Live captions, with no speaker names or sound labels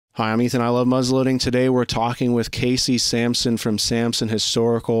Hi, I'm Ethan. I love muzzleloading. Today we're talking with Casey Samson from Samson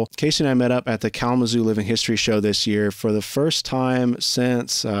Historical. Casey and I met up at the Kalamazoo Living History Show this year for the first time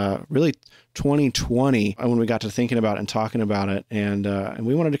since really 2020 when we got to thinking about it and talking about it. And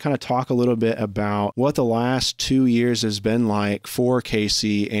we wanted to kind of talk a little bit about what the last 2 years has been like for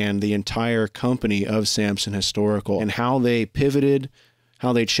Casey and the entire company of Samson Historical and how they pivoted,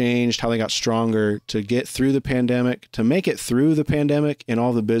 how they changed, how they got stronger to get through the pandemic, to make it through the pandemic and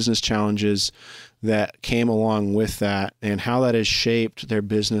all the business challenges that came along with that, and how that has shaped their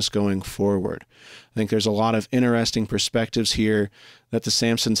business going forward. I think there's a lot of interesting perspectives here that the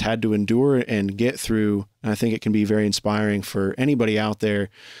Samsons had to endure and get through. And I think it can be very inspiring for anybody out there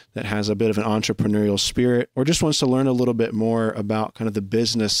that has a bit of an entrepreneurial spirit or just wants to learn a little bit more about kind of the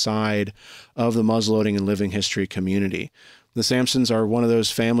business side of the muzzleloading and living history community. The Samsons are one of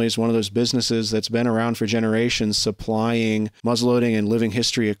those families, one of those businesses that's been around for generations, supplying muzzleloading and living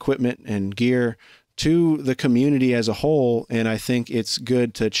history equipment and gear to the community as a whole. And I think it's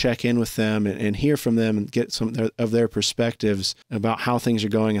good to check in with them and hear from them and get some of their perspectives about how things are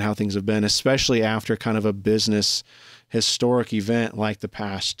going and how things have been, especially after kind of a business historic event like the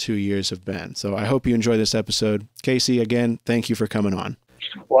past 2 years have been. So I hope you enjoy this episode. Casey, again, thank you for coming on.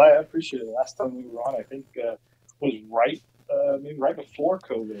 Well, I appreciate it. Last time we were on, I think was maybe right before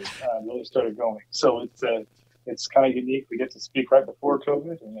COVID really started going. So it's kind of unique. We get to speak right before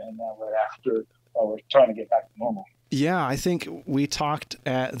COVID and now right after. We're trying to get back to normal. Yeah, I think we talked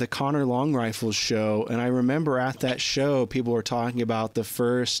at the Connor Long Rifles show, and I remember at that show, people were talking about the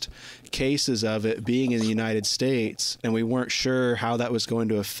first cases of it being in the United States, and we weren't sure how that was going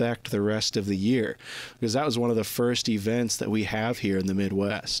to affect the rest of the year, because that was one of the first events that we have here in the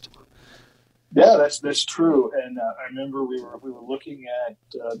Midwest. Yeah, that's true. And I remember we were looking at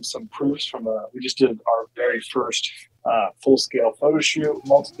some proofs from we just did our very first full-scale photo shoot,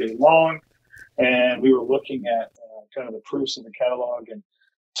 multi-day long, and we were looking at kind of the proofs in the catalog and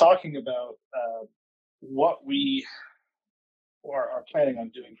talking about what we are planning on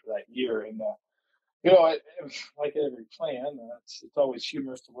doing for that year. And like every plan, it's always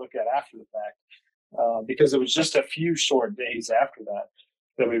humorous to look at after the fact because it was just a few short days after that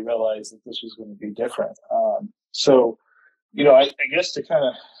we realized that this was going to be different. I guess to kind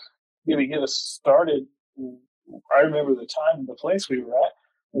of maybe get us started, I remember the time and the place we were at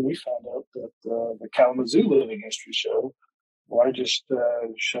when we found out that the Kalamazoo Living History Show, largest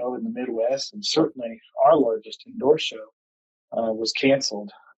show in the Midwest, and certainly our largest indoor show, was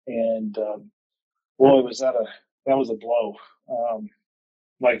canceled. And boy, that was a blow.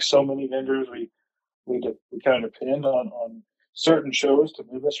 Like so many vendors, we kind of depend on certain shows to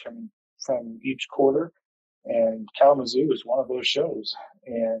move us from each quarter, and Kalamazoo is one of those shows.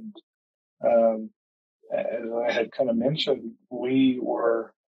 And as I had kind of mentioned, we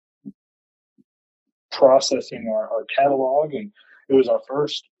were processing our catalog, and it was our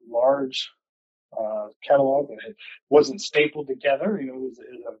first large catalog that it wasn't stapled together. It was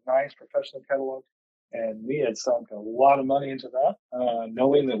a nice professional catalog, and we had sunk a lot of money into that,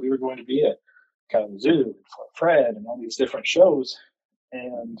 knowing that we were going to be at Kalamazoo and Fred and all these different shows,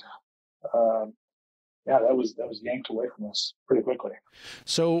 and that was yanked away from us pretty quickly.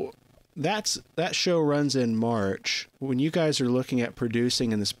 So that show runs in March. When you guys are looking at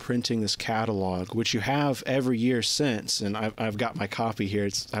producing and printing this catalog, which you have every year since, and I've got my copy here.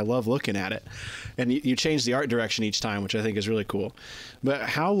 I love looking at it, and you change the art direction each time, which I think is really cool. But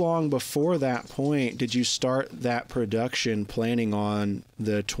how long before that point did you start that production, planning on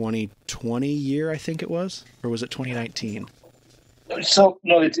the 2020 year? I think it was, or was it 2019? So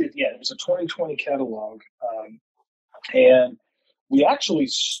no, it was a 2020 catalog, and we actually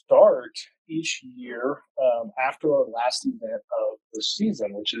start each year after our last event of the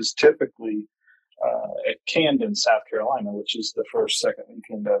season, which is typically at Camden, South Carolina, which is the second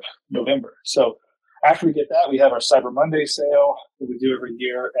weekend of November. So after we get that, we have our Cyber Monday sale that we do every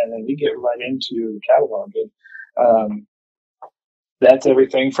year, and then we get right into the catalog. And that's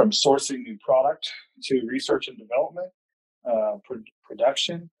everything from sourcing new product to research and development,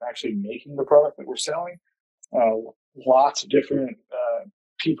 production, actually making the product that we're selling. Lots of different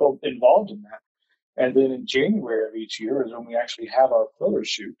people involved in that. And then in January of each year is when we actually have our photo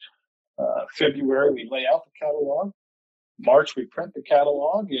shoot. February, we lay out the catalog. March, we print the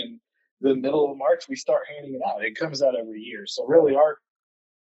catalog. And the middle of March, we start handing it out. It comes out every year. So really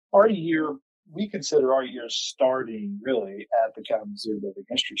our year, we consider our year starting really at the Kalamazoo Living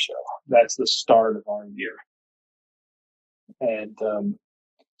History Show. That's the start of our year. And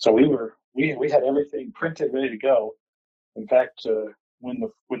so we had everything printed, ready to go. In fact, when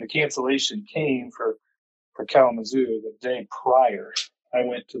the cancellation came for Kalamazoo the day prior, I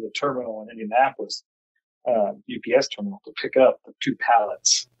went to the terminal in Indianapolis, UPS terminal, to pick up the 2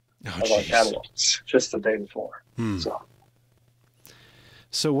 pallets of our catalogs just the day before.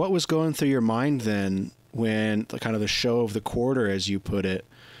 So what was going through your mind then when kind of the show of the quarter, as you put it,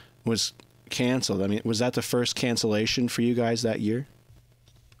 was canceled? I mean, was that the first cancellation for you guys that year?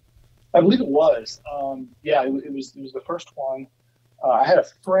 I believe it was. Yeah, it was the first one. I had a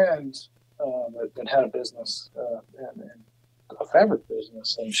friend that had a business and a fabric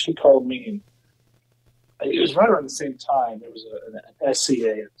business, and she called me, and it was right around the same time. There was an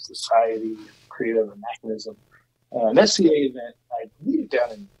SCA, Society of Creative Anachronism, an SCA event, I believe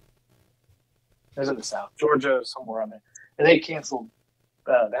down in, it was in the South, Georgia, somewhere around there, and they canceled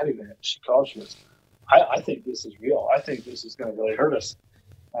that event. She called, she goes, I think this is real. I think this is going to really hurt us.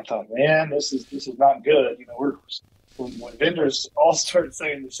 I thought, man, this is not good. You know, when vendors all start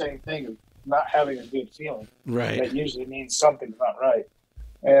saying the same thing of not having a good feeling, right, that usually means something's not right.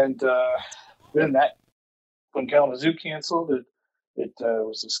 And then when Kalamazoo canceled, it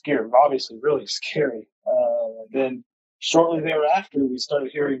was obviously really scary. Then shortly thereafter, we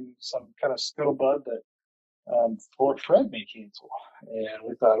started hearing some kind of scuttlebutt that Fort Fred may cancel, and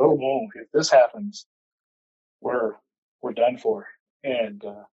we thought, oh no, if this happens, we're done for. And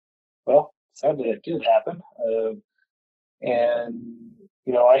well, sadly, it did happen. And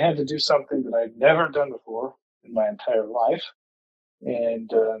you know, I had to do something that I'd never done before in my entire life, and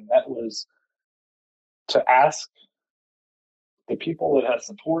that was to ask the people that had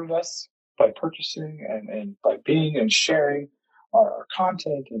supported us by purchasing and by being and sharing our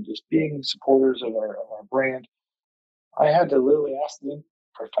content and just being supporters of our brand. I had to literally ask them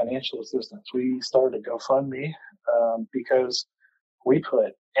for financial assistance. We started a GoFundMe because we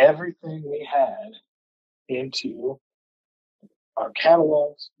put everything we had into our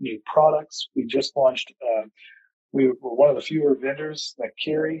catalogs, new products. We just launched, we were one of the fewer vendors that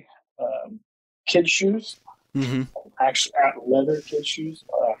carry kid shoes, actually leather kid shoes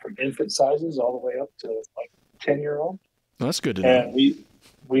from infant sizes all the way up to like 10-year-old. Well, that's good to know. And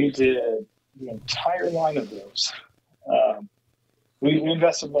we did the entire line of those. We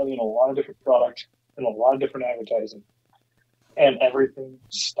invested money in a lot of different products and a lot of different advertising, and everything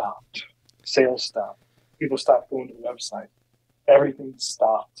stopped. Sales stopped. People stopped going to the website. Everything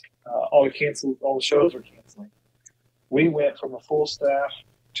stopped. All the shows were canceling. We went from a full staff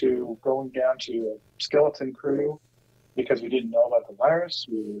to going down to a skeleton crew because we didn't know about the virus.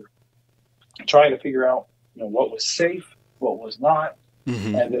 We were trying to figure out, what was safe, what was not,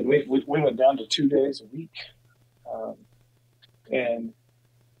 and then we went down to 2 days a week. And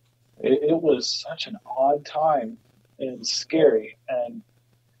it was such an odd time and scary. And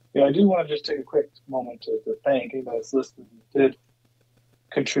I do want to just take a quick moment to thank anybody that's listening who did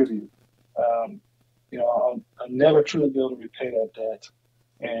contribute. I'll never truly be able to repay that debt.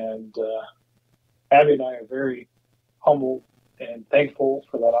 And Abby and I are very humble and thankful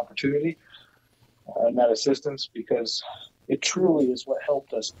for that opportunity and that assistance, because it truly is what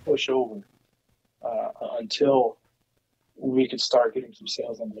helped us push over until we could start getting some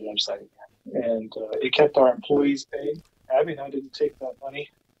sales on the website again. And it kept our employees paid. Abby and I didn't take that money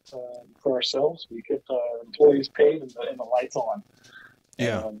for ourselves. We kept our employees paid and the lights on.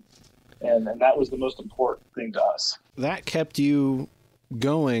 Yeah. And that was the most important thing to us. That kept you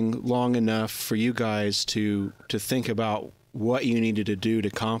going long enough for you guys to think about what you needed to do to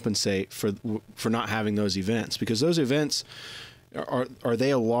compensate for not having those events, because those events are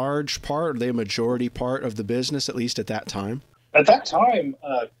they a large part? Are they a majority part of the business, at least at that time? At that time,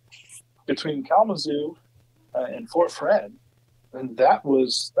 between Kalamazoo and Fort Fred, and that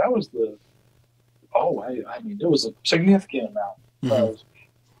was it was a significant amount of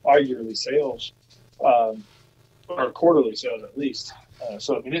our yearly sales, or quarterly sales at least.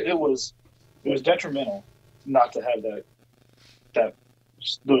 So I mean, it was detrimental not to have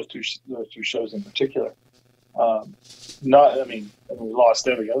those two shows in particular. We lost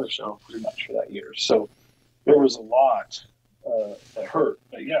every other show pretty much for that year. So there was a lot that hurt.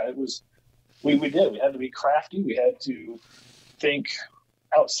 But yeah, it was. We had to be crafty. We had to think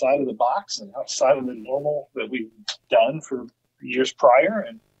outside of the box and outside of the normal that we've done for years prior,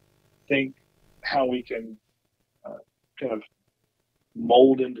 and think how we can kind of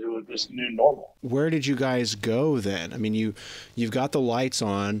mold into this new normal. Where did you guys go then? I mean, you've got the lights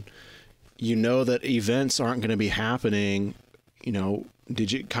on, that events aren't going to be happening.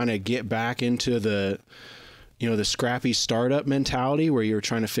 Did you kind of get back into the scrappy startup mentality where you were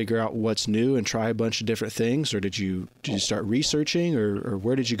trying to figure out what's new and try a bunch of different things, or did you start researching, or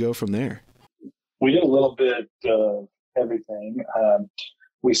where did you go from there? We did a little bit of everything.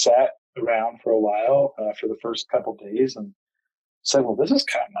 We sat around for a while for the first couple of days and said, well, this is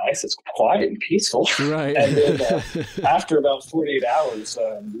kind of nice. It's quiet and peaceful. Right. And then after about 48 hours,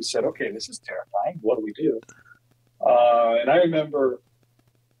 we said, okay, this is terrifying. What do we do? And I remember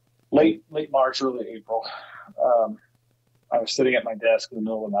late March, early April, I was sitting at my desk in the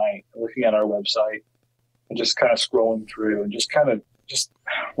middle of the night looking at our website and just kind of scrolling through and just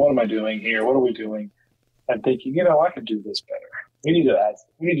what am I doing here? What are we doing? And thinking, I could do this better. We need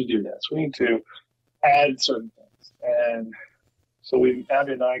to do this. We need to add certain things. And so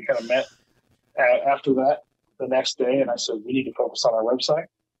Abby and I kind of met after that the next day, and I said, we need to focus on our website.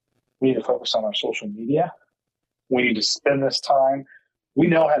 We need to focus on our social media. We need to spend this time. We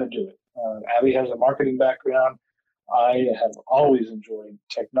know how to do it. Abby has a marketing background. I have always enjoyed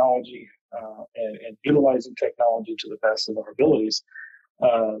technology and utilizing technology to the best of our abilities.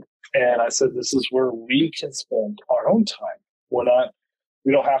 And I said, this is where we can spend our own time.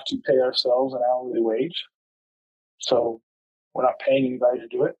 We don't have to pay ourselves an hourly wage. So we're not paying anybody to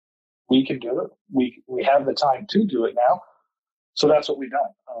do it. We can do it. We have the time to do it now. So that's what we've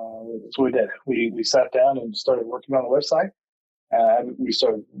done. That's what we did. We sat down and started working on the website. And we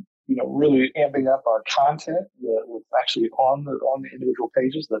started, really amping up our content with actually on the individual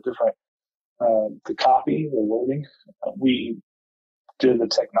pages, the different, the copy, the wording. We did the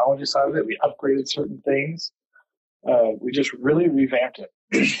technology side of it. We upgraded certain things. We just really revamped it.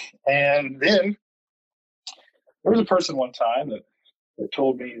 And then there was a person one time that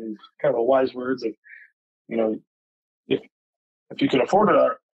told me kind of the wise words of, if you can afford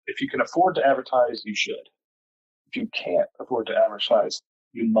to advertise, you should. If you can't afford to advertise,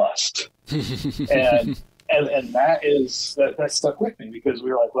 you must. and that stuck with me, because we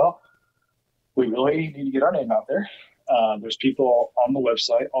were like, well, we really need to get our name out there. There's people on the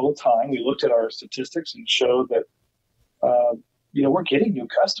website all the time. We looked at our statistics and showed that, we're getting new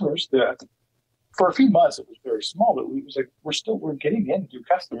customers. For a few months, it was very small, but we're getting in new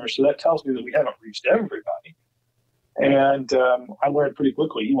customers. So that tells me that we haven't reached everybody. And I learned pretty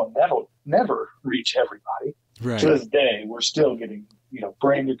quickly, you will never reach everybody. Right. To this day, we're still getting,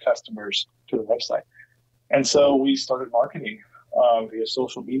 brand new customers to the website. And so we started marketing via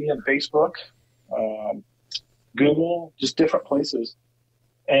social media and Facebook, Google, just different places,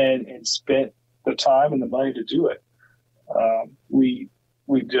 and spent the time and the money to do it. We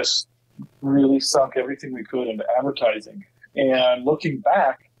just really sunk everything we could into advertising. And looking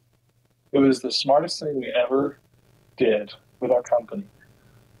back, it was the smartest thing we ever did with our company,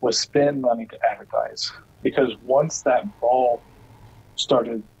 was spend money to advertise. Because once that snowball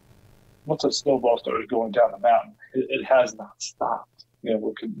started going down the mountain, it has not stopped.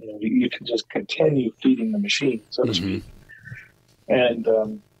 You can just continue feeding the machine, so to speak. And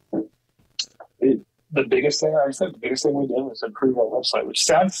the biggest thing we did was improve our website, which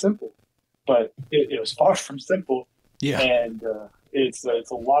sounds simple, but it was far from simple. Yeah. And it's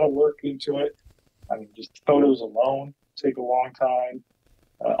a lot of work into it. I mean, just photos alone take a long time.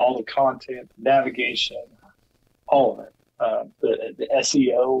 All the content, navigation, all of it. The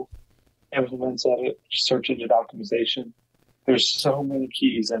SEO implements of it, search engine optimization. There's so many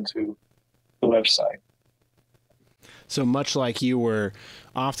keys into the website. So much like you were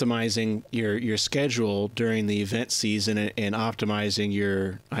optimizing your schedule during the event season and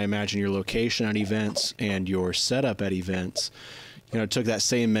optimizing I imagine your location at events and your setup at events, took that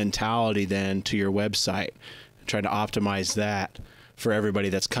same mentality then to your website, trying to optimize that for everybody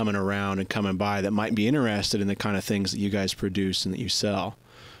that's coming around and coming by that might be interested in the kind of things that you guys produce and that you sell.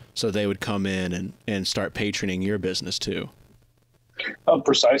 So they would come in and start patroning your business too.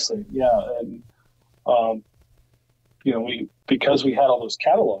 Precisely. Yeah. And, because we had all those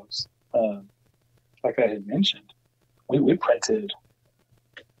catalogs, like I had mentioned, we printed,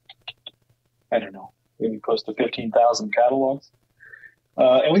 I don't know, maybe close to 15,000 catalogs.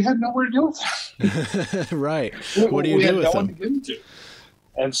 And we had nowhere to do with them. Right. What do you do with them? We had no one to give them to.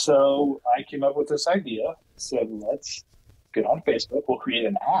 And so I came up with this idea, said, let's get on Facebook. We'll create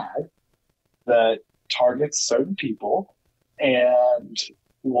an ad that targets certain people, and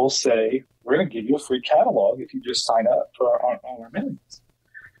we'll say, we're going to give you a free catalog if you just sign up for our mailings.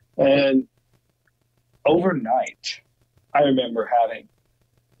 And overnight, I remember having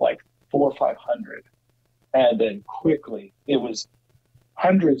like 400 or 500. And then quickly, it was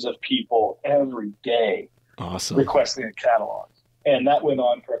hundreds of people every day. Awesome. Requesting a catalog. And that went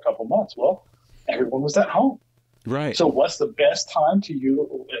on for a couple months. Well, everyone was at home. Right. So what's the best time to use?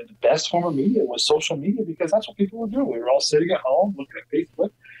 The best form of media was social media, because that's what people were doing. We were all sitting at home looking at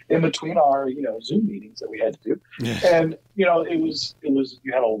Facebook in between our, Zoom meetings that we had to do. Yeah. And, it was,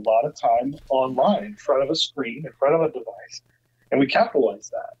 you had a lot of time online in front of a screen, in front of a device, and we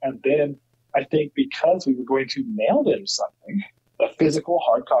capitalized that. And then I think because we were going to mail them something, a physical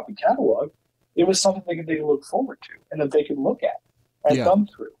hard copy catalog, it was something they could look forward to and that they could look at and thumb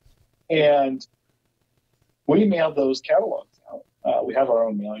through. And we mailed those catalogs out. We have our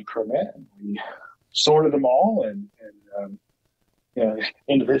own mailing permit, and we sorted them all and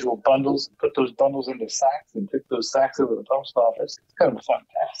individual bundles, and put those bundles into sacks and took those sacks over to the post office. It's kind of a fun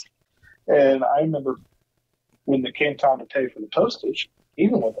task. And I remember when it came time to pay for the postage,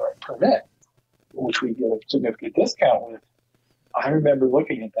 even with our permit, which we get a significant discount with, I remember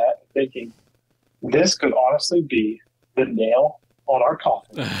looking at that and thinking, this could honestly be the nail on our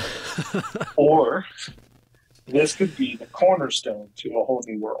coffin, or this could be the cornerstone to a whole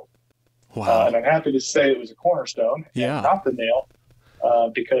new world. Wow. And I'm happy to say it was a cornerstone, and not the nail,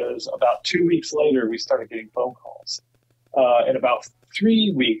 because about 2 weeks later, we started getting phone calls. And about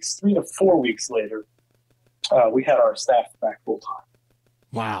 3 to 4 weeks later, we had our staff back full time.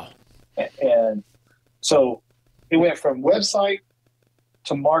 Wow. And so it went from website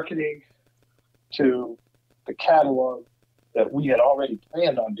to marketing to the catalog that we had already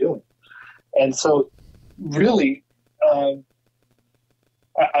planned on doing. And so really,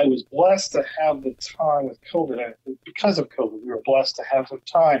 I was blessed to have the time with COVID. Because of COVID, we were blessed to have some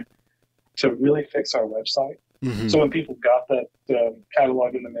time to really fix our website. Mm-hmm. So when people got that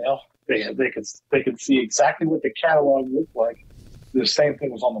catalog in the mail, they could see exactly what the catalog looked like. The same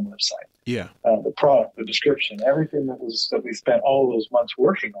thing was on the website. Yeah. The product, the description, everything that we spent all of those months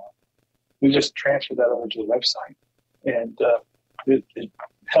working on, we just transferred that over to the website, and it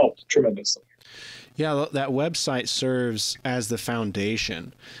helped tremendously. Yeah, that website serves as the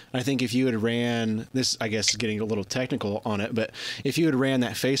foundation. I think if you had ran this, I guess getting a little technical on it, but if you had ran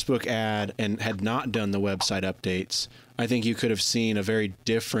that Facebook ad and had not done the website updates, I think you could have seen a very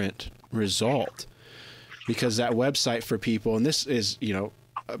different result, because that website for people, and this is,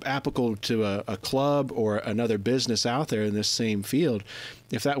 applicable to a club or another business out there in this same field,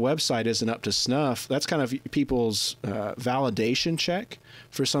 if that website isn't up to snuff, that's kind of people's validation check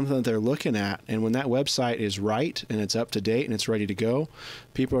for something that they're looking at. And when that website is right and it's up to date and it's ready to go,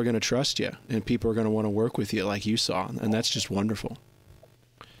 people are going to trust you and people are going to want to work with you like you saw. And that's just wonderful.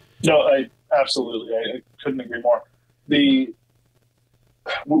 No, I couldn't agree more. We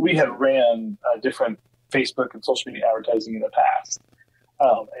had ran different Facebook and social media advertising in the past.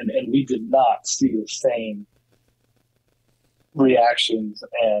 And we did not see the same reactions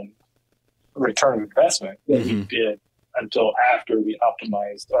and return of investment that we did until after we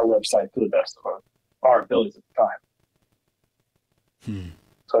optimized our website to the best of our abilities at the time.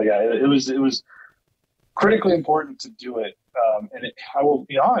 So yeah, it was critically important to do it. And I will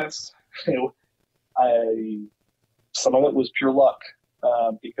be honest, some of it was pure luck,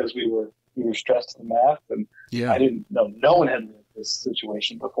 because we were stressed to the math, and I didn't know, no one had lived this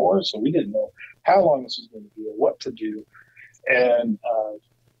situation before, so we didn't know how long this was going to be or what to do. And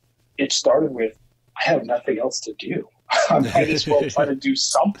it started with, I have nothing else to do. I might as well try to do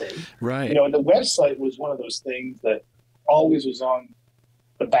something. Right. And the website was one of those things that always was on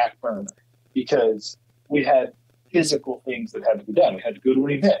the back burner, because we had physical things that had to be done. We had to go to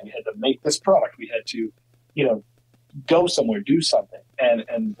an event. We had to make this product. We had to, go somewhere, do something.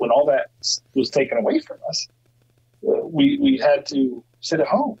 And when all that was taken away from us, we had to sit at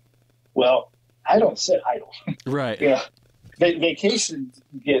home. Well, I don't sit idle. Right. Vacations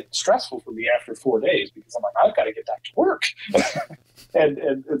get stressful for me after 4 days, because I'm like, I've got to get back to work.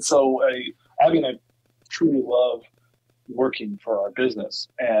 and so Abby and I truly love working for our business,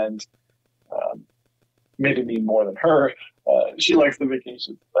 and maybe me more than her. She likes the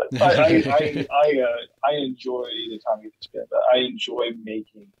vacations, but I enjoy the time we get to spend. I enjoy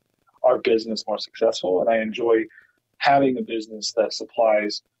making our business more successful, and I enjoy having a business that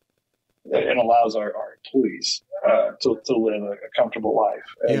supplies and allows our employees to live a comfortable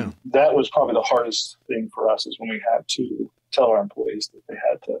life. And that was probably the hardest thing for us, is when we had to tell our employees that they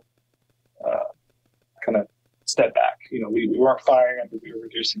had to kind of step back. We weren't firing them, but we were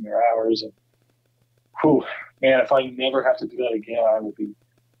reducing their hours. And man, if I never have to do that again, I will be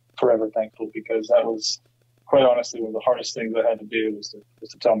forever thankful, because that was, quite honestly, one of the hardest things I had to do was to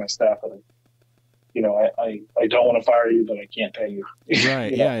tell my staff that, I don't want to fire you, but I can't pay you.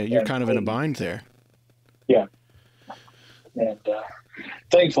 Right. You're kind of in a bind there. Yeah. And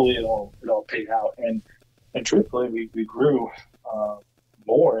thankfully it all paid out. And truthfully, we grew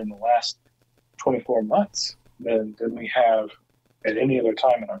more in the last 24 months than we have at any other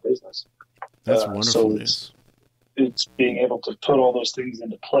time in our business. That's wonderful. So it's being able to put all those things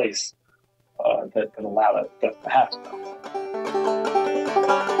into place that allow that to happen.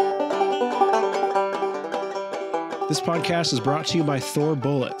 This podcast is brought to you by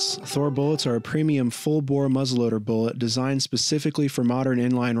ThorBullets. ThorBullets are a premium full-bore muzzleloader bullet designed specifically for modern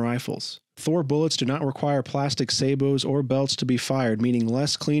inline rifles. ThorBullets do not require plastic sabots or belts to be fired, meaning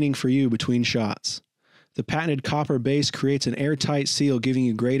less cleaning for you between shots. The patented copper base creates an airtight seal, giving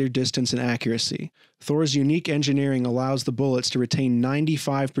you greater distance and accuracy. Thor's unique engineering allows the bullets to retain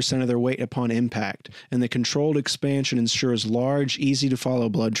 95% of their weight upon impact, and the controlled expansion ensures large, easy-to-follow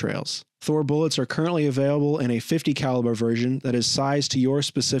blood trails. Thor bullets are currently available in a 50 caliber version that is sized to your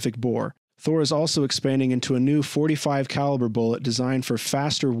specific bore. Thor is also expanding into a new 45 caliber bullet designed for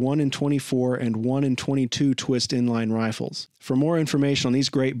faster 1 in 24 and 1 in 22 twist inline rifles. For more information on these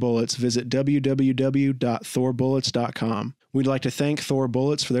great bullets, visit www.thorbullets.com. We'd like to thank Thor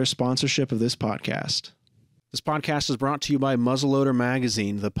Bullets for their sponsorship of this podcast. This podcast is brought to you by Muzzleloader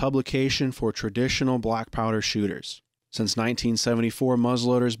Magazine, the publication for traditional black powder shooters. Since 1974,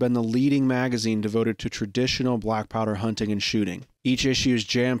 Muzzleloader has been the leading magazine devoted to traditional black powder hunting and shooting. Each issue is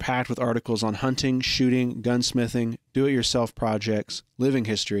jam-packed with articles on hunting, shooting, gunsmithing, do-it-yourself projects, living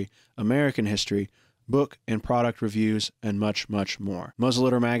history, American history, book and product reviews, and much, much more.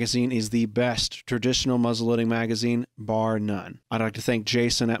 Muzzleloader Magazine is the best traditional muzzleloading magazine, bar none. I'd like to thank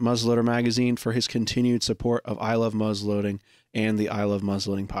Jason at Muzzleloader Magazine for his continued support of I Love Muzzleloading and the I Love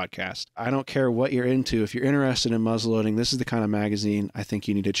Muzzleloading podcast. I don't care what you're into. If you're interested in muzzleloading, this is the kind of magazine I think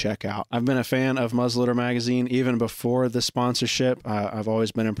you need to check out. I've been a fan of Muzzleloader Magazine even before the sponsorship. I've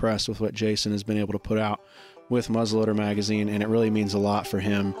always been impressed with what Jason has been able to put out with Muzzleloader Magazine, and it really means a lot for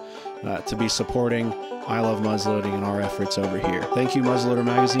him to be supporting I Love Muzzleloading and our efforts over here. Thank you, Muzzleloader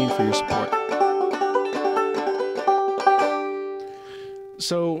Magazine, for your support.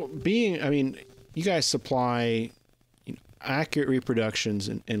 So you guys supply accurate reproductions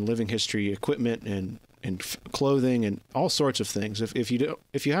and living history equipment and clothing and all sorts of things. If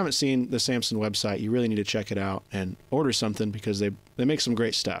you haven't seen the Samson website, you really need to check it out and order something because they make some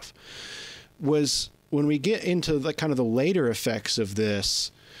great stuff. When we get into the kind of the later effects of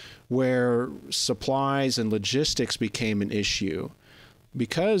this, where supplies and logistics became an issue,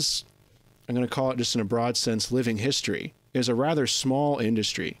 because I'm going to call it just in a broad sense, living history is a rather small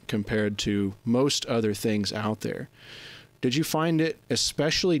industry compared to most other things out there. Did you find it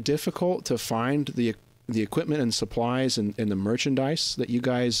especially difficult to find the equipment and supplies and the merchandise that you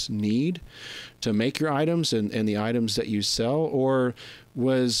guys need to make your items and the items that you sell? Or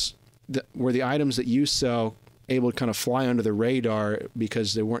were the items that you sell able to kind of fly under the radar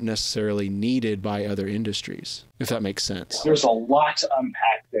because they weren't necessarily needed by other industries, if that makes sense? There's a lot to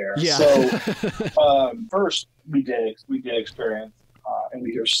unpack there. Yeah. So first, we did experience, and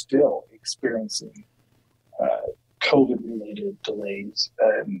we are still experiencing COVID-related delays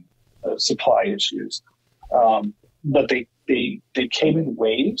and supply issues. But they came in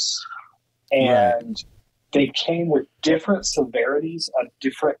waves, and they came with different severities on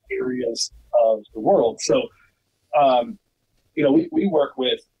different areas of the world. So, we work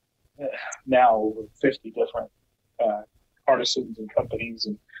with now over 50 different artisans and companies,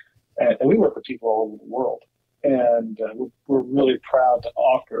 and we work with people all over the world. And we're really proud to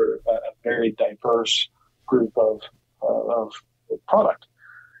offer a very diverse group of product.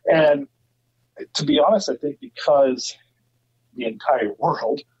 And to be honest, I think because the entire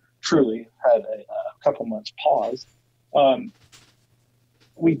world truly had a couple months pause,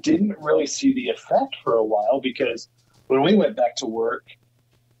 we didn't really see the effect for a while, because when we went back to work,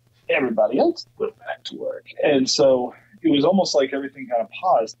 everybody else went back to work. And so it was almost like everything kind of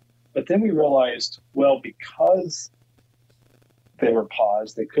paused. But then we realized, well, because they were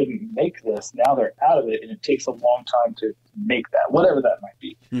paused, they couldn't make this. Now they're out of it, and it takes a long time to make that, whatever that might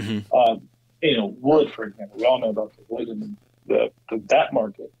be. Mm-hmm. Wood, for example, we all know about the wood and that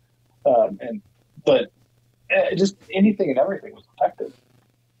market. But just anything and everything was affected.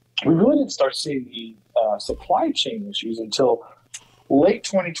 We really didn't start seeing the supply chain issues until late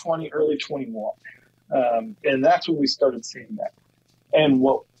 2020, early 21. And that's when we started seeing that. And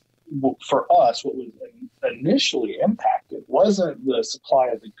for us, what was initially impacted wasn't the supply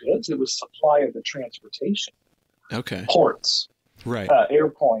of the goods, it was supply of the transportation. Okay. Ports, right?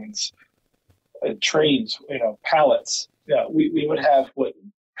 Airplanes, trains, pallets. Yeah, we would have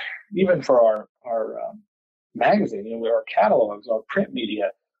even for our magazine, our catalogs, our print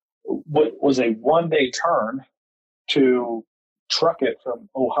media, what was a one-day turn to truck it from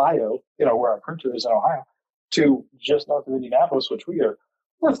Ohio, where our printer is in Ohio, to just north of Indianapolis, which we're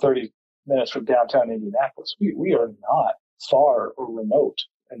 30 minutes from downtown Indianapolis. We are not far or remote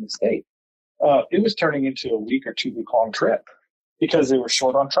in the state. It was turning into a week or 2 week long trip because they were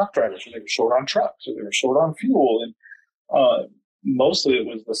short on truck drivers, or they were short on trucks, or they were short on fuel. And mostly it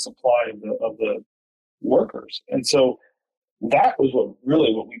was the supply of the workers. And so that was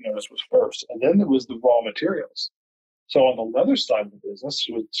what we noticed was first. And then there was the raw materials. So on the leather side of the business,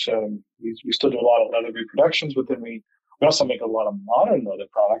 which we still do a lot of leather reproductions, but then we also make a lot of modern leather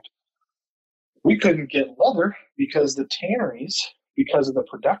product. We couldn't get leather because the tanneries, because of the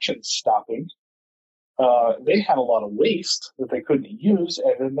production stopping, they had a lot of waste that they couldn't use,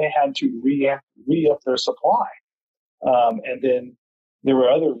 and then they had to re-up their supply. And then there were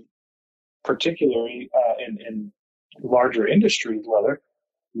other, particularly in larger industries, leather,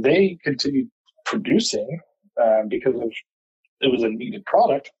 they continued producing because it was a needed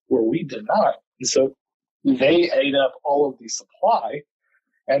product where we did not. And so they ate up all of the supply.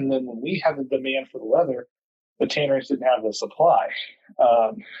 And then when we had the demand for the leather, the tanneries didn't have the supply.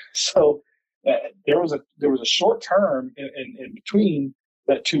 So there was a short term in between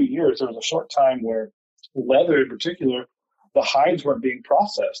that 2 years. There was a short time where leather in particular, the hides weren't being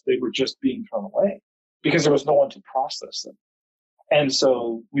processed. They were just being thrown away because there was no one to process them. And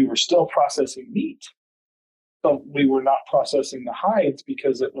so we were still processing meat, but we were not processing the hides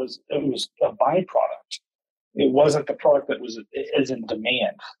because it was a byproduct. It wasn't the product that was as in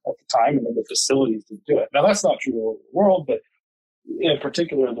demand at the time, and then the facilities to do it. Now, that's not true all over the world, but in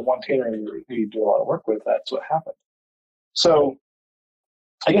particular, the one tannery we do a lot of work with, that's what happened. So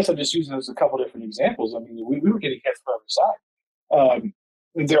I guess I'm just using this as a couple of different examples. I mean, we were getting hit from every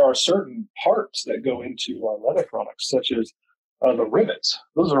side. There are certain parts that go into our leather products, such as the rivets.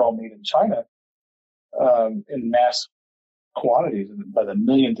 Those are all made in China in mass quantities by the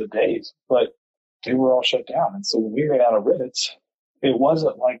millions of days, but they were all shut down. And so when we ran out of rivets, it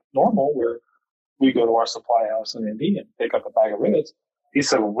wasn't like normal where we go to our supply house in Indy and pick up a bag of rivets. He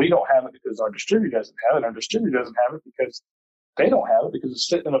said, well, we don't have it because our distributor doesn't have it. Our distributor doesn't have it because they don't have it because it's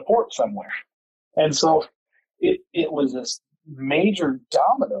sitting in a port somewhere. And so it was this major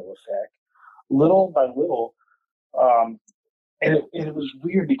domino effect, little by little. And it was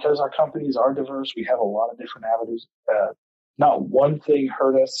weird because our companies are diverse. We have a lot of different avenues. Not one thing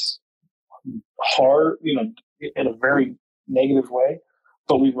hurt us hard, in a very negative way,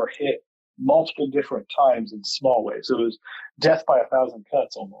 but we were hit multiple different times in small ways. It was death by 1,000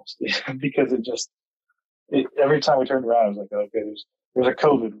 cuts almost because every time we turned around, it was like, okay, there's a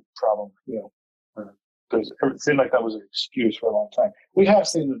COVID problem, it seemed like that was an excuse for a long time. We have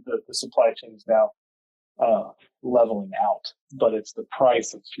seen that the supply chain is now leveling out, but it's the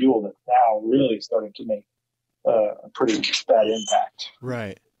price of fuel that's now really starting to make a pretty bad impact.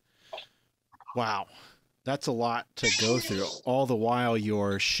 Right. Wow. That's a lot to go through. All the while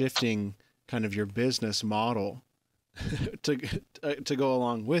you're shifting kind of your business model to go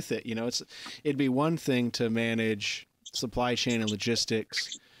along with it. It'd be one thing to manage supply chain and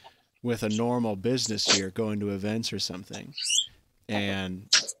logistics with a normal business year, going to events or something, and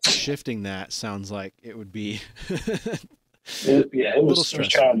shifting that sounds like it would be it was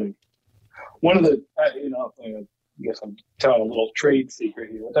challenging. One of the I guess I'm telling a little trade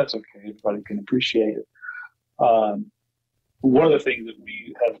secret here, but that's okay. Everybody can appreciate it. One of the things that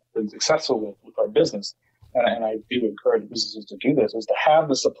we have been successful with our business, and I do encourage businesses to do this, is to have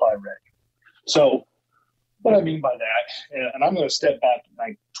the supply ready. So what I mean by that, and I'm going to step back to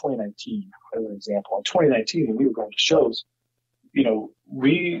 2019 as an example. In 2019, when we were going to shows,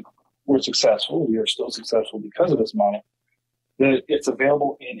 we were successful. We are still successful because of this model, that it's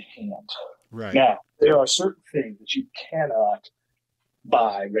available in hand. Right. Now, there are certain things that you cannot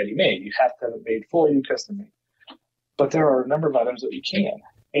buy ready-made. You have to have it made for you, custom-made. But there are a number of items that you can.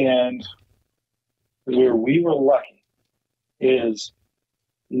 And where we were lucky is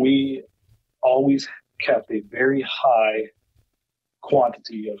we always kept a very high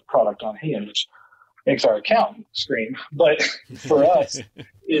quantity of product on hand, which makes our accountant scream. But for us,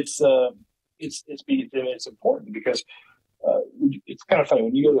 it's important because it's kind of funny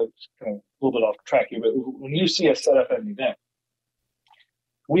when you go to kind of a little bit off track here, but when you see us set up at an event,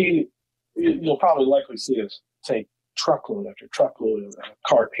 you'll probably likely see us take truckload after truckload of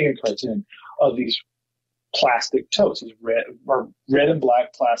hand carts in of these plastic totes, these red and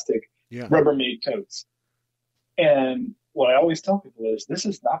black plastic Rubbermaid totes. And what I always tell people is, this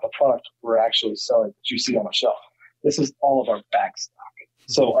is not the product we're actually selling that you see on the shelf. This is all of our back stock.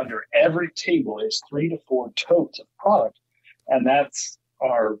 So under every table is 3 to 4 totes of product. And that's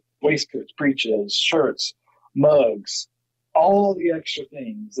our waistcoats, breeches, shirts, mugs, all the extra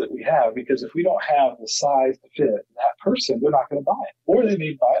things that we have, because if we don't have the size to fit that person, they're not going to buy it, or they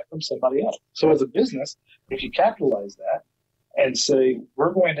may buy it from somebody else. So as a business, if you capitalize that and say,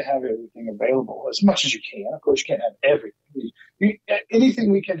 we're going to have everything available as much as you can. Of course, you can't have everything. Anything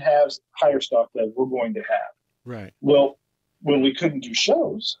we can have higher stock of, we're going to have. Right. Well, when we couldn't do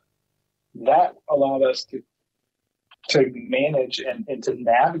shows, that allowed us to manage and to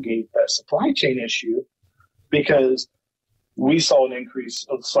navigate that supply chain issue, because we saw a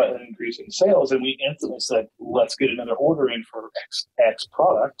slight increase in sales, and we instantly said, let's get another order in for X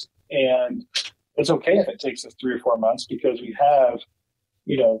product. And it's okay if it takes us 3 or 4 months, because we have,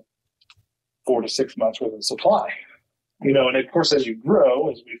 4 to 6 months worth of supply. And of course, as you grow,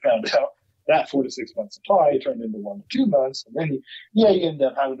 as we found out, that 4 to 6 month supply turned into 1 to 2 months. And then, you end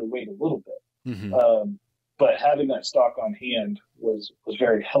up having to wait a little bit. Mm-hmm. But having that stock on hand was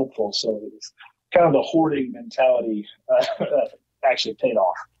very helpful. So it was kind of the hoarding mentality actually paid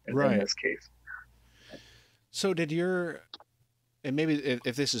off in this case. So and maybe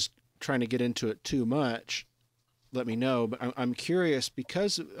if this is trying to get into it too much, let me know, but I'm curious,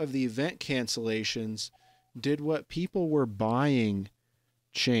 because of the event cancellations, did what people were buying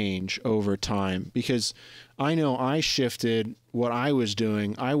change over time? Because I know I shifted what I was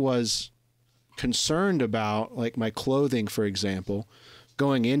doing. I was concerned about, like, my clothing, for example,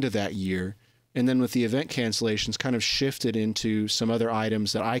 going into that year. And then with the event cancellations, kind of shifted into some other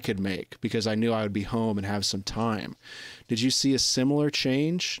items that I could make because I knew I would be home and have some time. Did you see a similar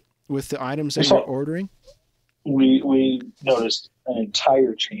change with the items that you're ordering? We noticed an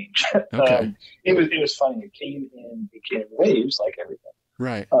entire change. Okay. It was funny. It came in waves, like everything.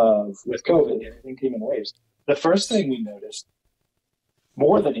 Right. With COVID, everything came in waves. The first thing we noticed,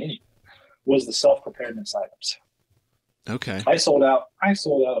 more than anything, was the self-preparedness items. Okay. I sold out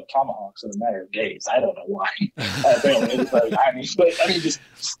of tomahawks in a matter of days. I don't know why.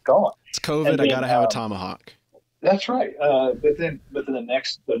 Just gone. It's COVID. I gotta have a tomahawk. That's right. But then the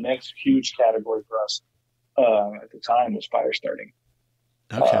next huge category for us at the time was fire starting.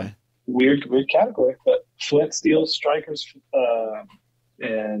 Okay. Weird category, but flint, steel, strikers,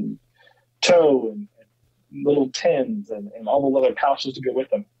 and tow and little tins and all the leather pouches to go with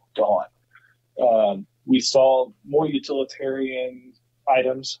them, gone. We saw more utilitarian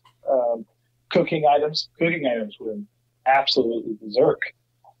items, cooking items. Cooking items went absolutely berserk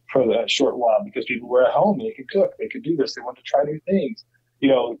for a short while because people were at home. They could cook. They could do this. They wanted to try new things.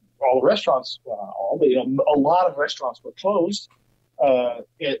 All the restaurants, a lot of restaurants were closed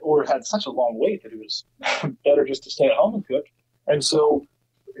or had such a long wait that it was better just to stay at home and cook. And so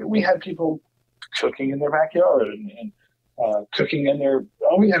we had people cooking in their backyard and cooking in their.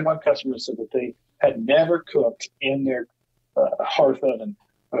 We had one customer who said that they had never cooked in their hearth oven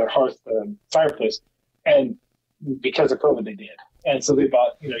or hearth fireplace, and because of COVID, they did. And so they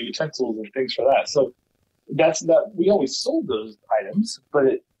bought, utensils and things for that. So that's that. We always sold those items, but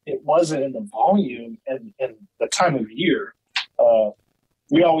it wasn't in the volume and the time of year.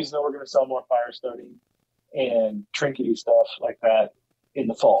 We always know we're going to sell more fire starting and trinkety stuff like that in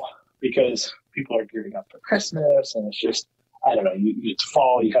the fall because people are gearing up for Christmas, and it's just, I don't know, it's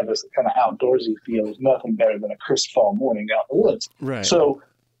fall, you have this kind of outdoorsy feel. There's nothing better than a crisp fall morning out in the woods. Right. So,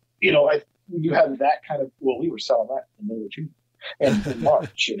 you have that kind of, we were selling that in May or June and in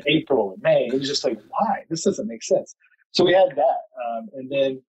March and April and May. It was just like, why? This doesn't make sense. So we had that. And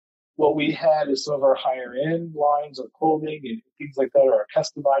then what we had is some of our higher end lines of clothing and things like that, or our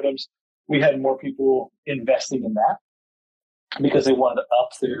custom items. We had more people investing in that because they wanted to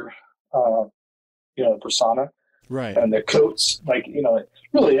up their, persona. Right. And their coats,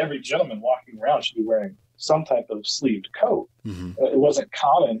 really every gentleman walking around should be wearing some type of sleeved coat. Mm-hmm. It wasn't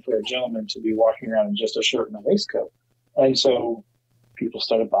common for a gentleman to be walking around in just a shirt and a waistcoat. And so people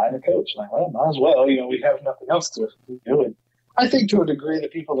started buying the coats. Like, well, might as well. We have nothing else to do. And I think to a degree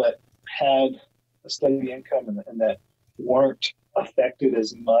that people that had a steady income and that weren't affected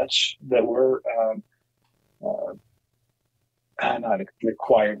as much, that were not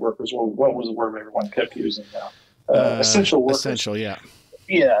required workers. Well, what was the word everyone kept using now? Essential workers. Essential, yeah.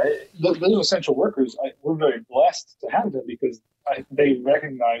 Yeah, those essential workers, we're very blessed to have them because they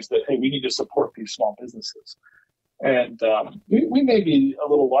recognize that, hey, we need to support these small businesses. And we may be a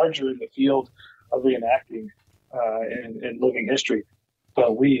little larger in the field of reenacting and living history,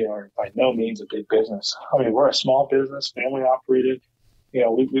 but we are by no means a big business. I mean, we're a small business, family operated.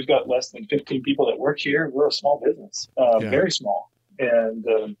 We've got less than 15 people that work here. We're a small business, very small. And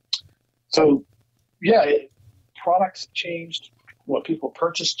products changed. What people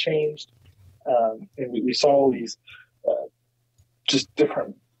purchased changed. And we saw all these just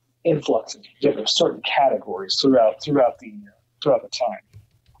different influxes, different certain categories throughout the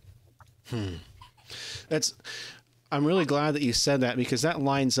time. I'm really glad that you said that because that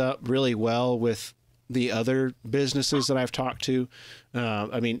lines up really well with the other businesses that I've talked to.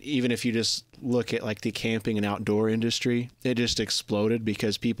 Even if you just look at like the camping and outdoor industry, it just exploded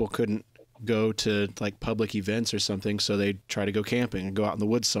because people couldn't go to like public events or something, so they'd try to go camping and go out in the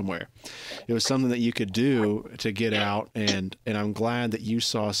woods somewhere. It was something that you could do to get out, and I'm glad that you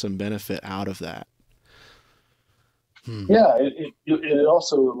saw some benefit out of that. Yeah, it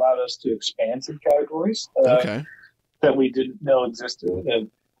also allowed us to expand some categories Okay. that we didn't know existed, and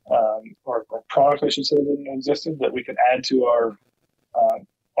or products I should say didn't know existed, that we could add to our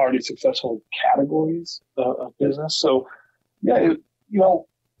already successful categories of business. So yeah,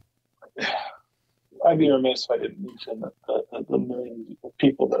 I'd be remiss if I didn't mention the millions of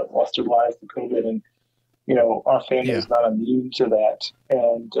people that have lost their lives to COVID, and our family is not immune to that.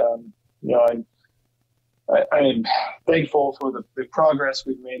 And I am thankful for the progress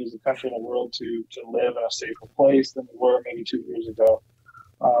we've made as a country and a world to live in a safer place than we were maybe 2 years ago.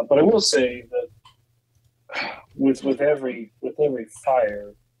 But I will say that with every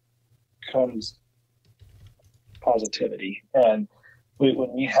fire comes positivity, and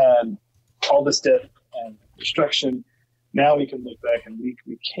when we had all this death and destruction, now we can look back and we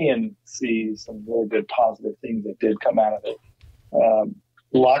can see some really good positive things that did come out of it.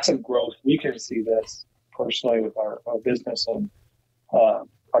 Lots of growth. We can see this personally with our business and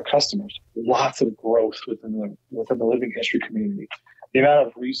our customers. Lots of growth within the living history community. The amount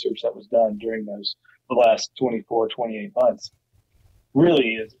of research that was done during the last 24, 28 months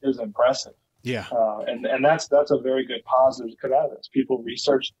really is impressive. Yeah. And that's a very good positive to come out of this. People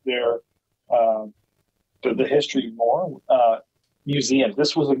researched the history more. Museums.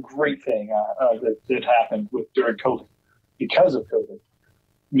 This was a great thing that happened during COVID. Because of COVID,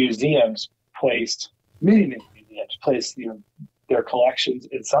 many museums placed their collections,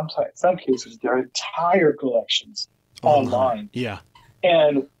 in some cases, their entire collections online. Yeah.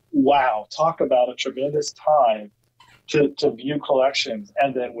 And wow, talk about a tremendous time to view collections.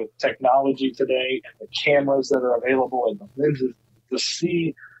 And then with technology today and the cameras that are available and the lenses, to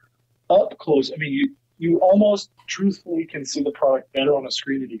see up close. I mean, you almost truthfully can see the product better on a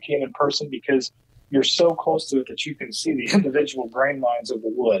screen than you can in person, because you're so close to it that you can see the individual grain lines of the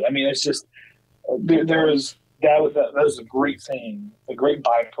wood. I mean, it's just, that is a great thing, a great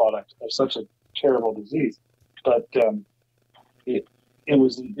byproduct of such a terrible disease. But it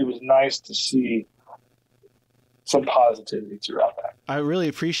was nice to see some positivity throughout that. I really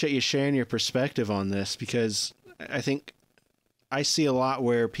appreciate you sharing your perspective on this, because I think I see a lot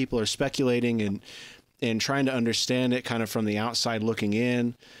where people are speculating and trying to understand it kind of from the outside looking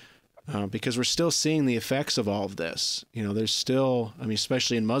in, because we're still seeing the effects of all of this. There's still, I mean,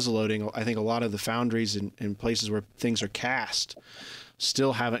 especially in muzzleloading, I think a lot of the foundries and places where things are cast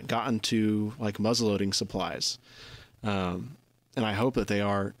still haven't gotten to like muzzleloading supplies. And I hope that they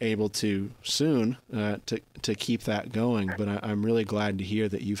are able to soon to keep that going. But I'm really glad to hear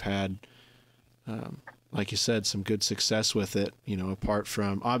that you've had, like you said, some good success with it, apart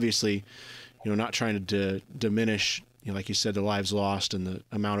from obviously, not trying to diminish, like you said, the lives lost and the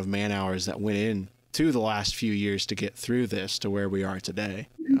amount of man hours that went in to the last few years to get through this to where we are today.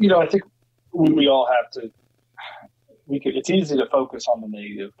 I think we all have to, it's easy to focus on the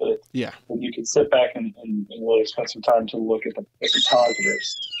negative, but when you can sit back and really spend some time to look at the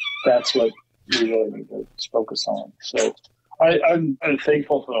positives, that's what we really need to focus on. So I'm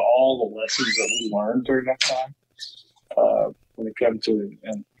thankful for all the lessons that we learned during that time when it comes to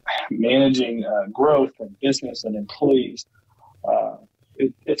managing growth and business and employees.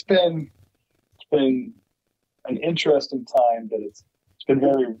 It's been an interesting time, but it's been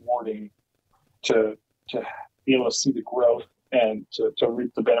very rewarding to be able to see the growth and to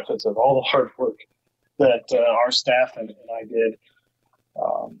reap the benefits of all the hard work that our staff and I did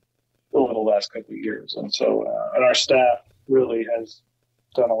over the last couple of years. And so, and our staff really has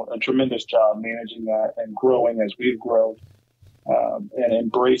done a tremendous job managing that and growing as we've grown, and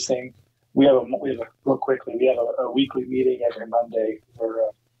embracing. We have real quickly, we have a weekly meeting every Monday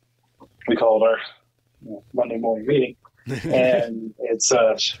where we call it our Monday morning meeting. And it's,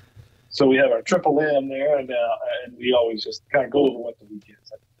 so we have our triple M there, and we always just kind of go over what the week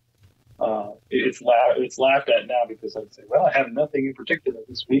is. It's laughed at now because I'd say, well, I have nothing in particular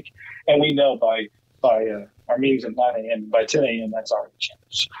this week, and we know by our meetings at 9 a.m. by 10 a.m. that's already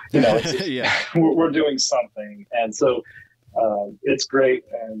changed. It's just, we're doing something, and so it's great.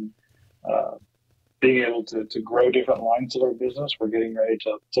 And being able to grow different lines of our business, we're getting ready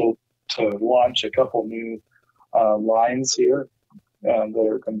to launch a couple new lines here. That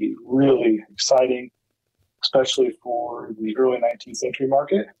are going to be really exciting, especially for the early 19th century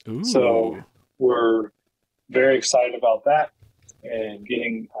market. Ooh. So we're very excited about that and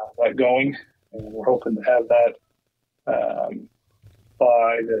getting that going. And we're hoping to have that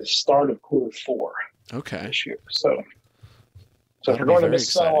by the start of quarter 4 this year. So So if you're going to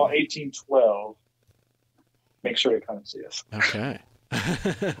Mississauga 1812, make sure to come and see us. Okay.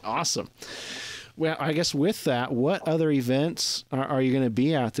 Awesome. Well, I guess with that, what other events are you going to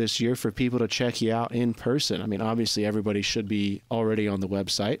be at this year for people to check you out in person? I mean, obviously everybody should be already on the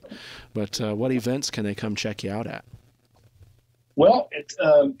website, but what events can they come check you out at? Well,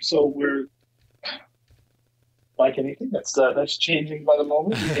 so we're like anything that's changing by the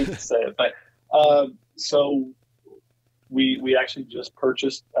moment. You hate to say it, but so we actually just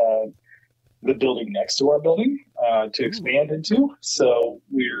purchased the building next to our building to expand into. So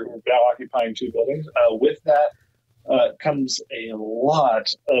we're now occupying 2 buildings. With that comes a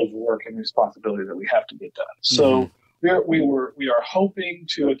lot of work and responsibility that we have to get done. So we are hoping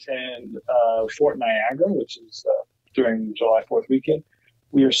to attend Fort Niagara, which is during July 4th weekend.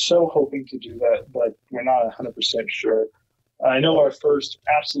 We are so hoping to do that, but we're not 100% sure. I know our first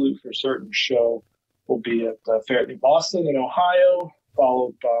absolute for certain show will be at Fair New Boston in Ohio,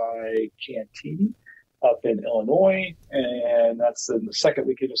 followed by Cantigny up in Illinois, and that's in the second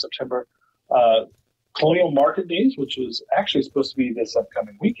weekend of September. Colonial Market Days, which was actually supposed to be this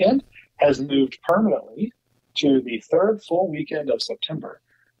upcoming weekend, has moved permanently to the 3rd full weekend of September.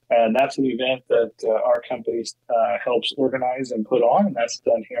 And that's an event that our company helps organize and put on, and that's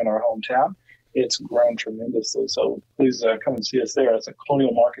done here in our hometown. It's grown tremendously, so please come and see us there. It's a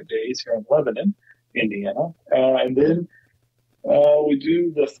Colonial Market Days here in Lebanon, Indiana. And then we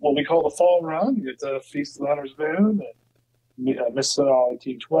do what we call the Fall Run. It's a Feast of the Hunter's Moon, and Mississauga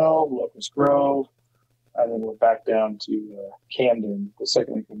 1812, Locust Grove, and then we're back down to Camden the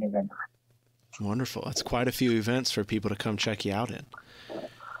second week of November. Wonderful. That's quite a few events for people to come check you out in.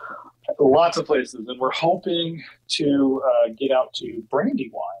 Lots of places, and we're hoping to get out to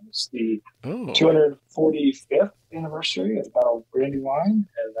Brandywine. It's the 245th anniversary of Battle of Brandywine,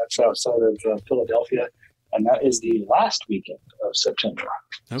 and that's outside of Philadelphia, and that is the last weekend of September.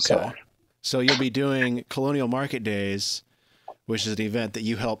 Okay. So you'll be doing Colonial Market Days, which is an event that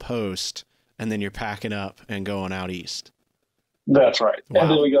you help host, and then you're packing up and going out east. That's right. Wow.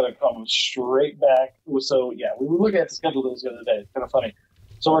 And then we got to come straight back. So, yeah, we were looking at the schedule the other day. It's kind of funny.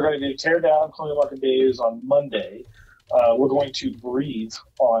 So we're going to do Tear Down Colonial Market Days on Monday. We're going to Breathe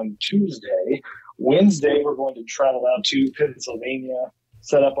on Tuesday. Wednesday, we're going to travel out to Pennsylvania,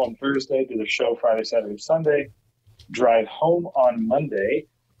 set up on Thursday, do the show Friday, Saturday, Sunday, drive home on Monday,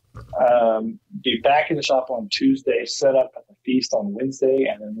 be back in the shop on Tuesday, set up at the feast on Wednesday,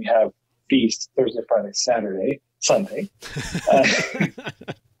 and then we have feast Thursday, Friday, Saturday, Sunday.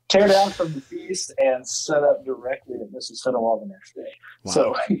 Tear down from the feast and set up directly at Mississauga the next day. Wow.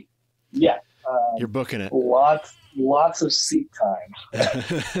 So, yeah. You're booking it. Lots of seat time.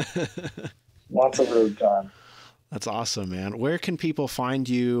 Lots of road time. That's awesome, man. Where can people find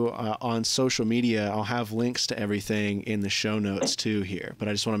you on social media? I'll have links to everything in the show notes too here, but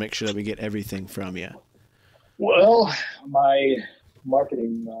I just want to make sure that we get everything from you. Well, my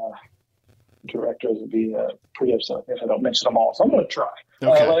marketing directors would be pretty upset if I don't mention them all, so I'm going to try.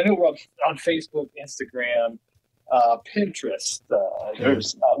 Okay. I know we're on Facebook, Instagram, Pinterest.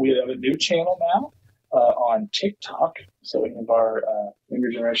 We have a new channel now on TikTok. So any of our younger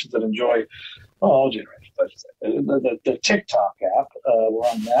generations that enjoy, all generations, I should say, the TikTok app, we're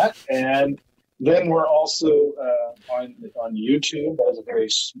on that. And then we're also on YouTube. That is a very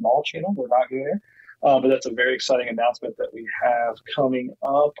small channel. We're not there. But that's a very exciting announcement that we have coming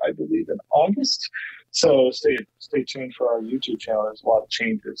up, I believe, in August. So stay tuned for our YouTube channel. There's a lot of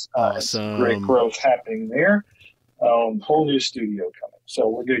changes. Awesome. Great growth happening there. Whole new studio coming. So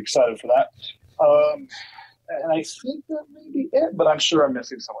we're getting excited for that. And I think that may be it, but I'm sure I'm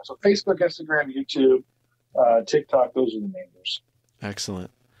missing somewhere. So Facebook, Instagram, YouTube, TikTok, those are the names.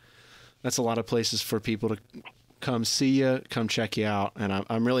 Excellent. That's a lot of places for people to come see you, come check you out. And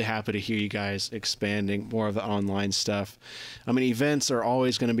I'm really happy to hear you guys expanding more of the online stuff. I mean, events are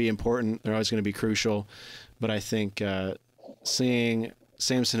always going to be important. They're always going to be crucial. But I think seeing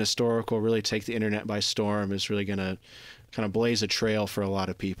Samson Historical really take the internet by storm is really going to kind of blaze a trail for a lot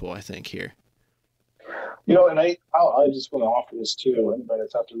of people, I think, here. You know, and I just want to offer this too. Anybody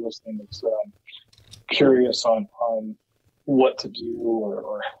that's out there listening that's curious on what to do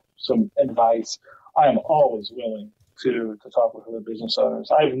or some advice, I am always willing to talk with other business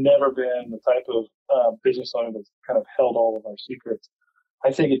owners. I've never been the type of business owner that's kind of held all of our secrets.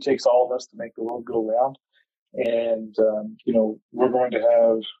 I think it takes all of us to make the world go round. And, you know, we're going to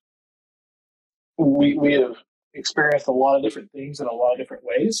have, we have experienced a lot of different things in a lot of different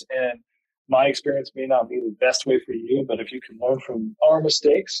ways. And my experience may not be the best way for you, but if you can learn from our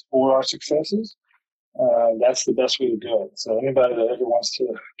mistakes or our successes, that's the best way to do it. So anybody that ever wants to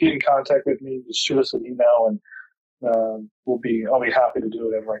get in contact with me, just shoot us an email and I'll be happy to do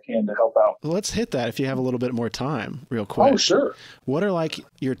whatever I can to help out. Let's hit that if you have a little bit more time real quick. Oh, sure. What are like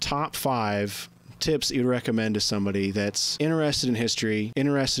your top 5 tips that you'd recommend to somebody that's interested in history,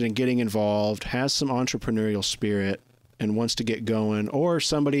 interested in getting involved, has some entrepreneurial spirit, and wants to get going, or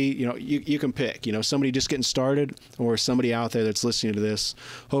somebody, you can pick, somebody just getting started, or somebody out there that's listening to this,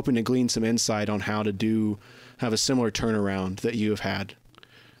 hoping to glean some insight on how to have a similar turnaround that you have had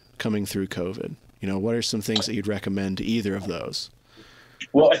coming through COVID. What are some things that you'd recommend to either of those?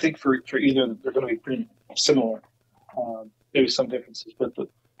 Well, I think for either, they're going to be pretty similar. Maybe some differences, but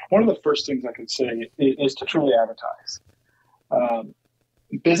one of the first things I could say is to truly advertise.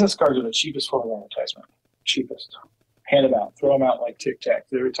 Business cards are the cheapest form of advertisement. Cheapest. Hand them out. Throw them out like Tic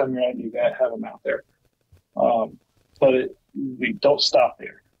Tacs. Every time you're at an event, have them out there. But we don't stop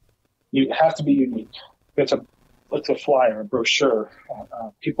there. You have to be unique. It's a flyer, a brochure.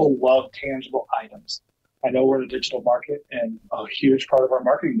 People love tangible items. I know we're in a digital market, and a huge part of our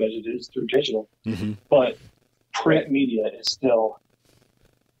marketing budget is through digital. Mm-hmm. But print media is still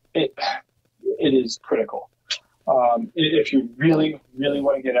it is critical. If you really, really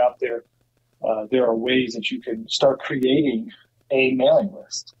want to get out there, there are ways that you can start creating a mailing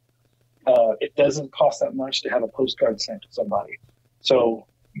list. It doesn't cost that much to have a postcard sent to somebody. So,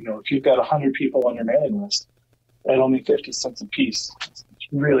 if you've got 100 people on your mailing list at only 50 cents a piece, it's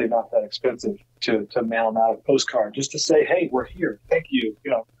really not that expensive to mail them out a postcard just to say, hey, we're here. Thank you.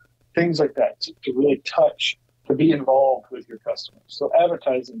 Things like that to really touch, to be involved with your customers. So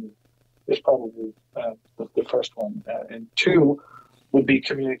advertising is probably the first one. And 2 would be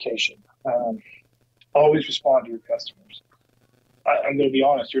communication. Always respond to your customers. I'm going to be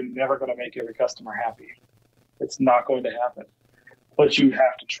honest, you're never going to make every customer happy. It's not going to happen. But you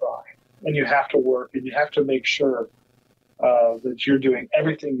have to try, and you have to work, and you have to make sure that you're doing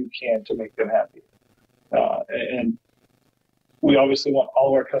everything you can to make them happy. And we obviously want all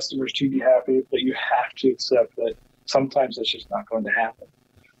of our customers to be happy, but you have to accept that sometimes that's just not going to happen.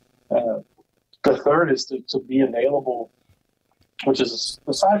 The third is to be available, which is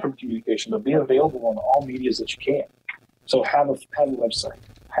aside from communication, but be available on all medias that you can. So have a website,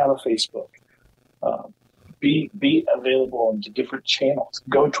 have a Facebook, be available on different channels.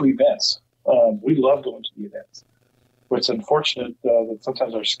 Go to events. We love going to the events. It's unfortunate that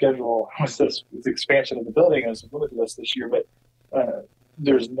sometimes our schedule with this expansion of the building is limited us this year, but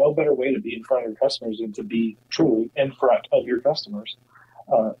there's no better way to be in front of your customers than to be truly in front of your customers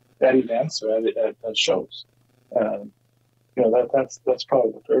at events or at shows. That's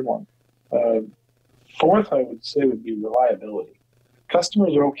probably the third one. Fourth, I would say, would be reliability.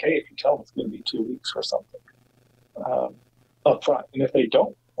 Customers are okay if you tell them it's going to be 2 weeks or something up front. And if they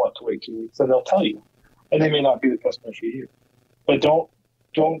don't want to wait 2 weeks, then they'll tell you. And they may not be the customer for you. But don't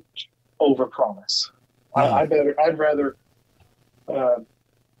overpromise. I'd rather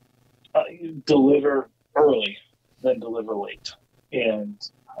deliver early than deliver late. And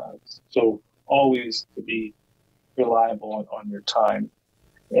so always to be reliable on your time.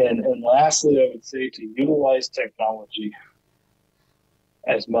 And lastly, I would say to utilize technology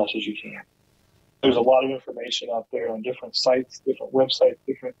as much as you can. There's a lot of information out there on different sites, different websites,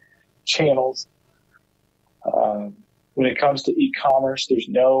 different channels. When it comes to e-commerce, I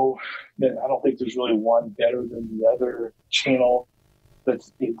don't think there's really one better than the other channel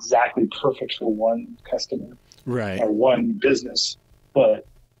that's exactly perfect for one customer, right, or one business. But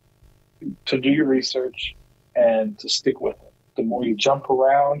to do your research and to stick with it. The more you jump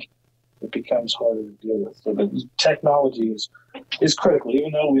around, it becomes harder to deal with. So the technology is critical,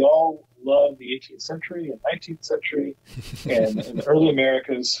 even though we all love the 18th century and 19th century and in the early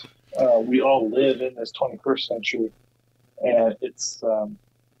Americas, we all live in this 21st century. And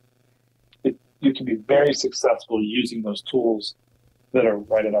you can be very successful using those tools that are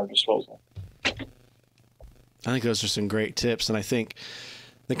right at our disposal. I think those are some great tips. And I think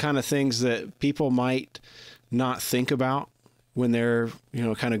the kind of things that people might not think about when they're,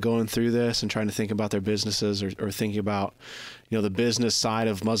 kind of going through this and trying to think about their businesses or thinking about, the business side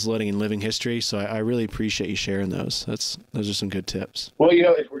of muzzleloading and living history. So I really appreciate you sharing those. Those are some good tips. Well,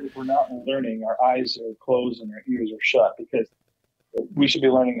 if we're not learning, our eyes are closed and our ears are shut, because we should be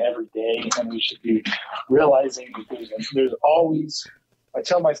learning every day, and we should be realizing that there's always, I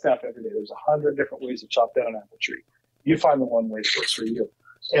tell my staff every day, there's 100 different ways to chop down an apple tree. You find the one way that works for you.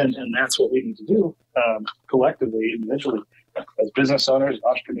 And that's what we need to do collectively, individually, as business owners,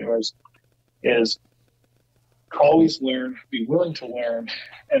 entrepreneurs, is always learn, be willing to learn,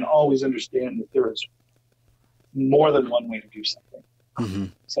 and always understand that there is more than one way to do something. Mm-hmm.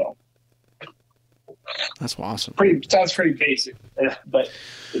 So That's awesome. Sounds pretty basic, but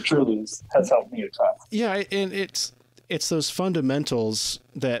it truly has helped me a ton. Yeah, and it's those fundamentals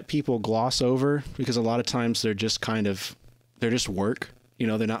that people gloss over because a lot of times they're just work. You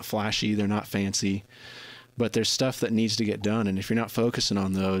know, they're not flashy, they're not fancy, but there's stuff that needs to get done. And if you're not focusing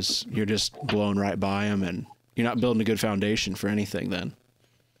on those, you're just blowing right by them, and you're not building a good foundation for anything then.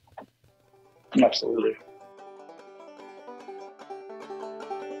 Absolutely.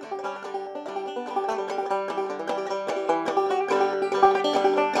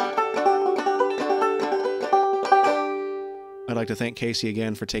 I'd like to thank Casey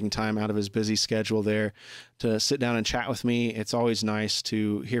again for taking time out of his busy schedule there to sit down and chat with me. It's always nice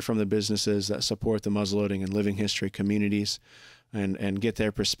to hear from the businesses that support the muzzleloading and living history communities and get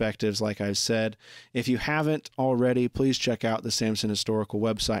their perspectives. Like I've said, if you haven't already, please check out the Samson Historical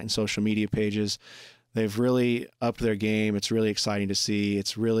website and social media pages. They've really upped their game. It's really exciting to see.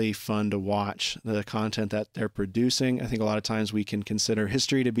 It's really fun to watch the content that they're producing. I think a lot of times we can consider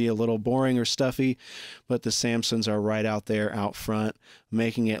history to be a little boring or stuffy, but the Samsons are right out there out front,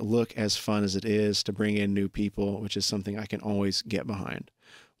 making it look as fun as it is to bring in new people, which is something I can always get behind.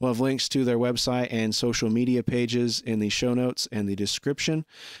 We'll have links to their website and social media pages in the show notes and the description,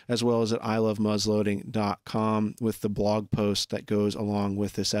 as well as at ilovemuzzleloading.com with the blog post that goes along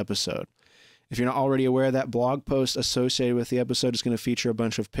with this episode. If you're not already aware, that blog post associated with the episode is going to feature a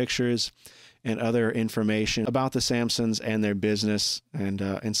bunch of pictures and other information about the Samsons and their business and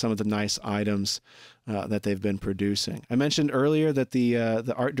some of the nice items that they've been producing. I mentioned earlier that the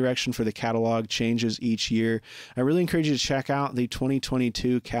art direction for the catalog changes each year. I really encourage you to check out the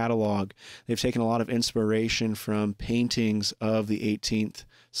 2022 catalog. They've taken a lot of inspiration from paintings of the 18th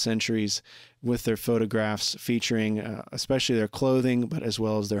centuries with their photographs featuring especially their clothing, but as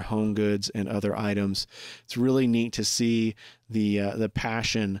well as their home goods and other items. It's really neat to see the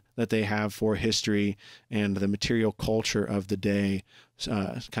passion that they have for history and the material culture of the day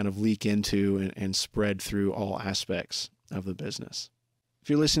kind of leak into and spread through all aspects of the business. If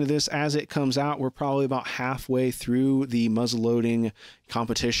you're listening to this as it comes out, we're probably about halfway through the muzzleloading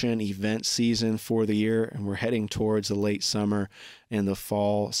competition event season for the year, and we're heading towards the late summer and the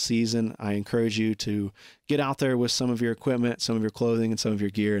fall season. I encourage you to get out there with some of your equipment, some of your clothing, and some of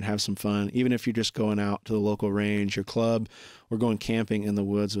your gear and have some fun. Even if you're just going out to the local range, your club, or going camping in the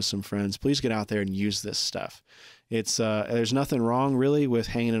woods with some friends, please get out there and use this stuff. It's there's nothing wrong really with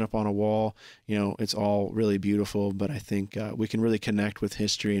hanging it up on a wall. You know, it's all really beautiful, but I think we can really connect with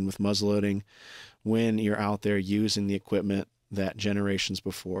history and with muzzleloading when you're out there using the equipment that generations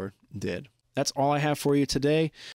before did. That's all I have for you today.